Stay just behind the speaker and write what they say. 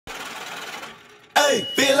Hey,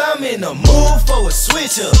 Bill, I'm in the mood for a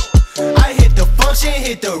switch up. I hit the function,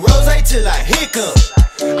 hit the rose till I hiccup.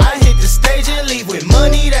 I hit the stage and leave with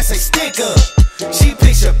money that's a stick up. She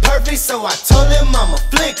picture perfect, so I told him I'm a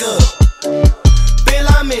flick up. Bill,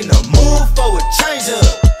 I'm in the mood for a change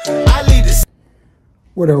up. I leave the...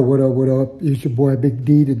 What up, what up, what up? It's your boy Big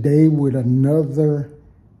D today with another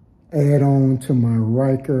add-on to my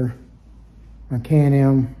Ryker, my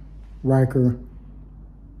Can-Am Ryker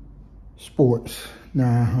Sports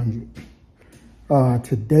 900.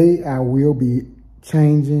 Today I will be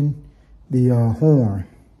changing the horn.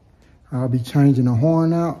 I'll be changing the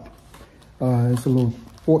horn out. It's a little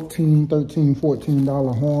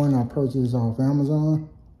 $14 horn I purchased off Amazon.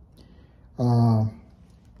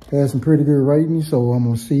 Had some pretty good ratings, so I'm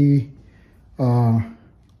gonna see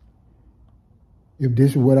if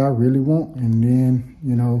this is what I really want, and then,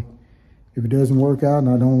 you know, if it doesn't work out and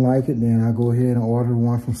I don't like it, then I go ahead and order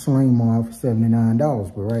one from Sling Mart for $79.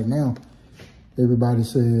 But right now, everybody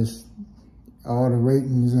says, all the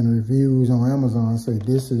ratings and reviews on Amazon say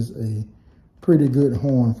this is a pretty good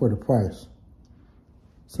horn for the price.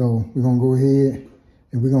 So we're gonna go ahead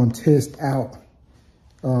and we're gonna test out,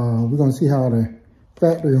 we're gonna see how the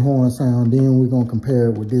factory horn sound, then we're gonna compare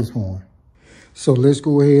it with this horn. So let's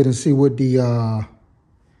go ahead and see what the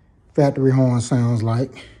factory horn sounds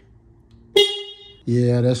like.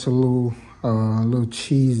 Yeah, that's a little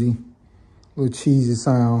cheesy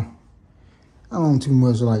sound. I don't too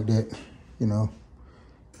much like that, you know.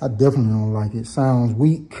 I definitely don't like it. Sounds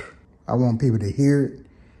weak. I want people to hear it,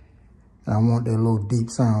 and I want that little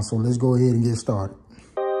deep sound. So let's go ahead and get started.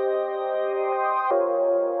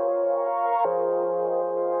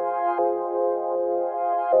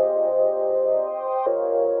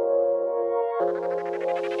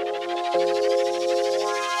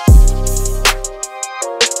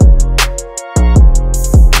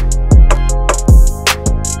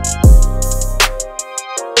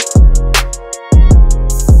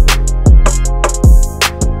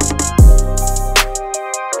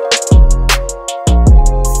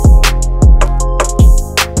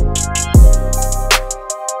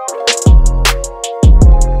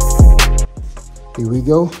 Here we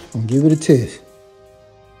go, and give it a test.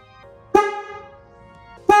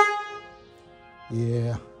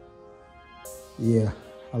 Yeah,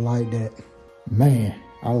 I like that. Man,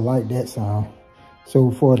 I like that sound.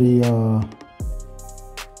 So for the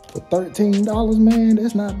for $13, man,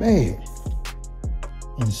 that's not bad.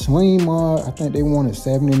 And Sling Mart, I think they wanted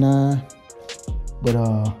 $79. But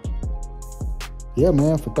yeah,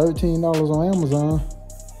 man, for $13 on Amazon,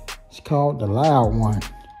 it's called the Loud One.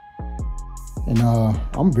 And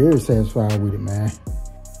I'm very satisfied with it, man.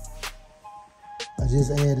 I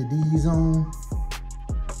just added these on,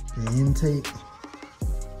 the intake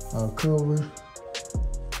cover.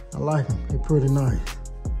 I like them, they're pretty nice.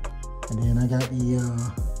 And then I got the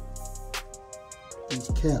these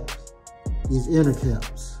caps, these inner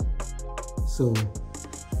caps. So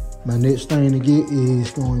my next thing to get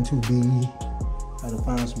is going to be how to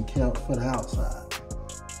find some caps for the outside.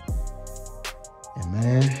 And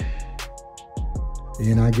man,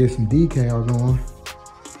 then I get some decals on,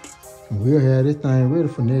 and we'll have this thing ready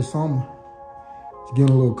for next summer. It's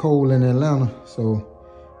getting a little cold in Atlanta, so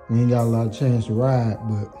we ain't got a lot of chance to ride,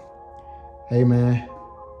 but hey man,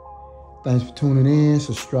 thanks for tuning in.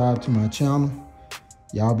 Subscribe to my channel.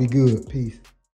 Y'all be good. Peace.